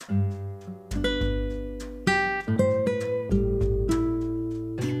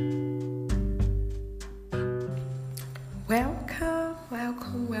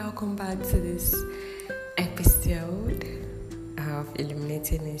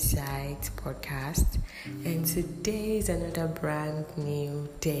Insight podcast, and today is another brand new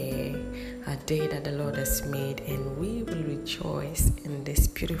day, a day that the Lord has made, and we will rejoice in this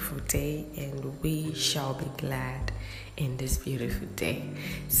beautiful day, and we shall be glad in this beautiful day.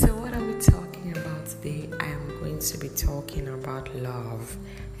 So what are we talking about today? I am going to be talking about love,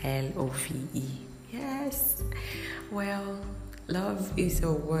 Love. Yes, well, love is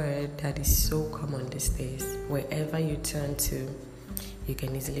a word that is so common these days. Wherever you turn to, you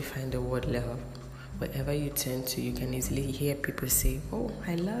can easily find the word love. Wherever you turn to, you can easily hear people say, "Oh,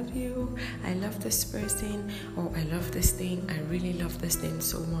 I love you, I love this person, oh, I love this thing, I really love this thing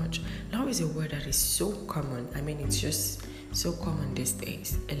so much." Love is a word that is so common. It's just so common these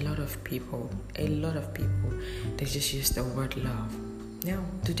days. A lot of people, they just use the word love. Now,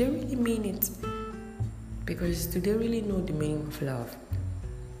 do they really mean it? Because do they really know the meaning of love?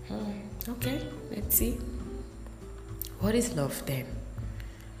 Okay, let's see. What is love then?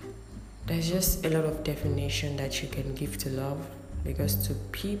 There's just a lot of definition that you can give to love, because to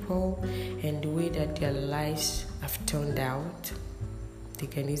people and the way that their lives have turned out, they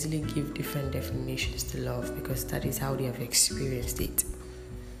can easily give different definitions to love because that is how they have experienced it.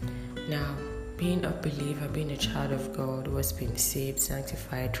 Now, being a believer, being a child of God who has been saved,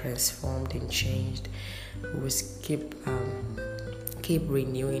 sanctified, transformed, and changed, who was keep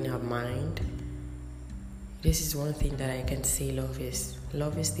renewing our mind. This is one thing that I can say love is.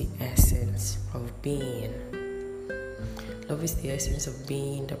 Love is the essence of being. Love is the essence of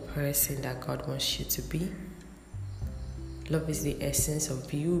being the person that God wants you to be. Love is the essence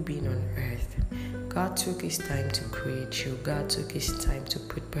of you being on earth. God took His time to create you. God took His time to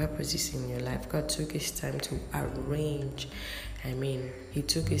put purposes in your life. God took His time to arrange. He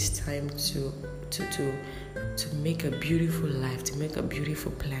took His time to make a beautiful life, to make a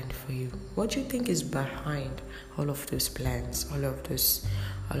beautiful plan for you. What do you think is behind all of those plans, all of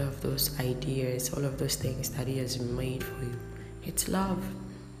those ideas, all of those things that He has made for you? It's love.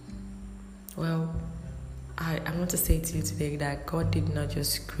 Well, I want to say to you today that God did not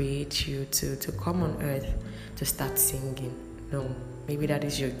just create you to come on earth to start singing. No, maybe that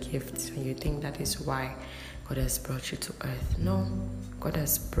is your gift and you think that is why God has brought you to earth. No, God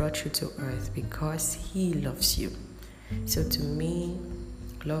has brought you to earth because He loves you. So to me,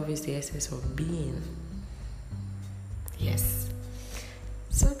 love is the essence of being. Yes.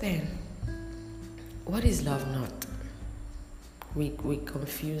 So then, what is love not? We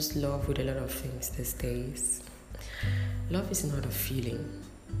confuse love with a lot of things these days. Love is not a feeling.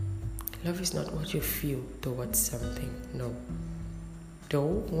 Love is not what you feel towards something. No.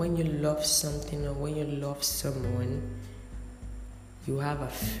 Though when you love something or when you love someone, you have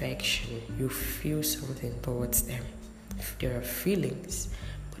affection. You feel something towards them. There are feelings,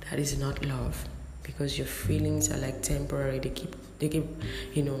 but that is not love, because your feelings are like temporary. They keep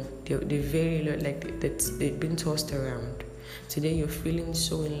they're very like they've been tossed around. Today you're feeling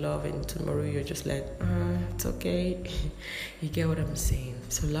so in love, and tomorrow you're just like, it's okay. You get what I'm saying?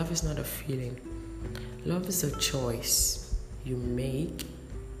 So love is not a feeling. Love is a choice you make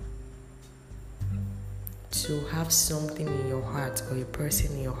to have something in your heart or a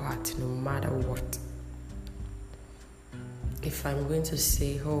person in your heart, no matter what. If I'm going to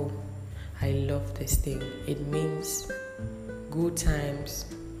say, oh, I love this thing, it means good times,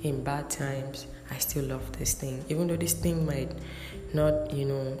 in bad times, I still love this thing. Even though this thing might not,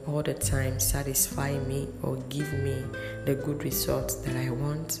 all the time satisfy me or give me the good results that I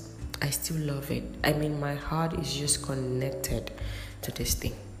want, I still love it. My heart is just connected to this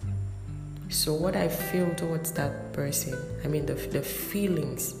thing. So what I feel towards that person, the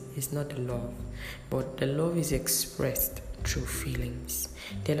feelings is not the love, but the love is expressed through feelings.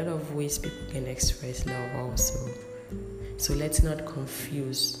 There are a lot of ways people can express love also. So let's not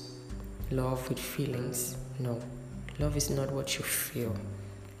confuse love with feelings. No, love is not what you feel.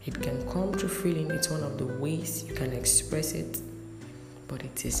 It can come through feeling. It's one of the ways you can express it, but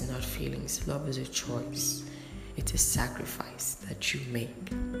it is not feelings. Love is a choice. It's a sacrifice that you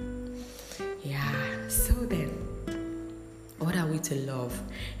make. Yeah, so then, what are we to love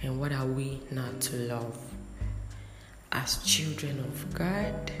and what are we not to love? As children of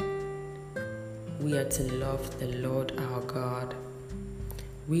God, we are to love the Lord our God.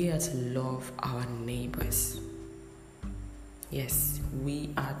 We are to love our neighbors. Yes, we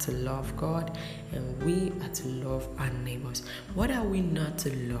are to love God and we are to love our neighbors. What are we not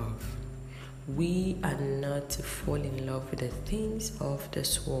to love? We are not to fall in love with the things of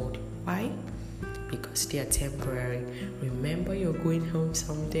this world. Why? Because they are temporary. Remember, you're going home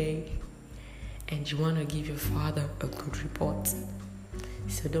someday and you want to give your father a good report.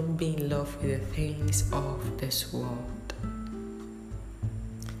 So don't be in love with the things of this world.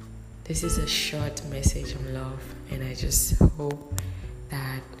 This is a short message on love, and I just hope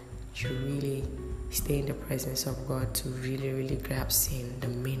that you really stay in the presence of God to really grasp in the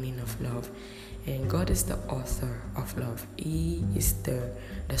meaning of love. And God is the author of love. He is the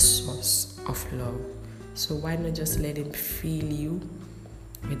source of love. So why not just let Him fill you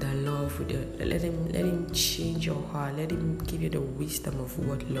with that love? Let Him change your heart. Let Him give you the wisdom of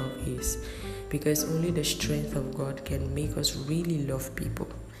what love is. Because only the strength of God can make us really love people.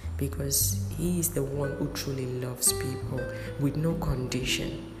 Because He is the one who truly loves people with no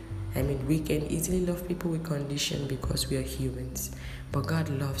condition. I mean, we can easily love people with condition because we are humans, but God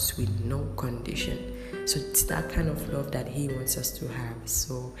loves with no condition. So it's that kind of love that He wants us to have.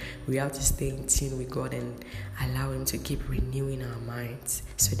 So we have to stay in tune with God and allow Him to keep renewing our minds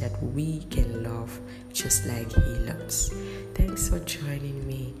so that we can love just like He loves. Thanks for joining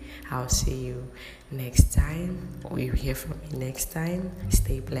me. I'll see you next time, or you hear from me next time.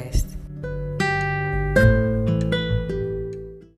 Stay blessed.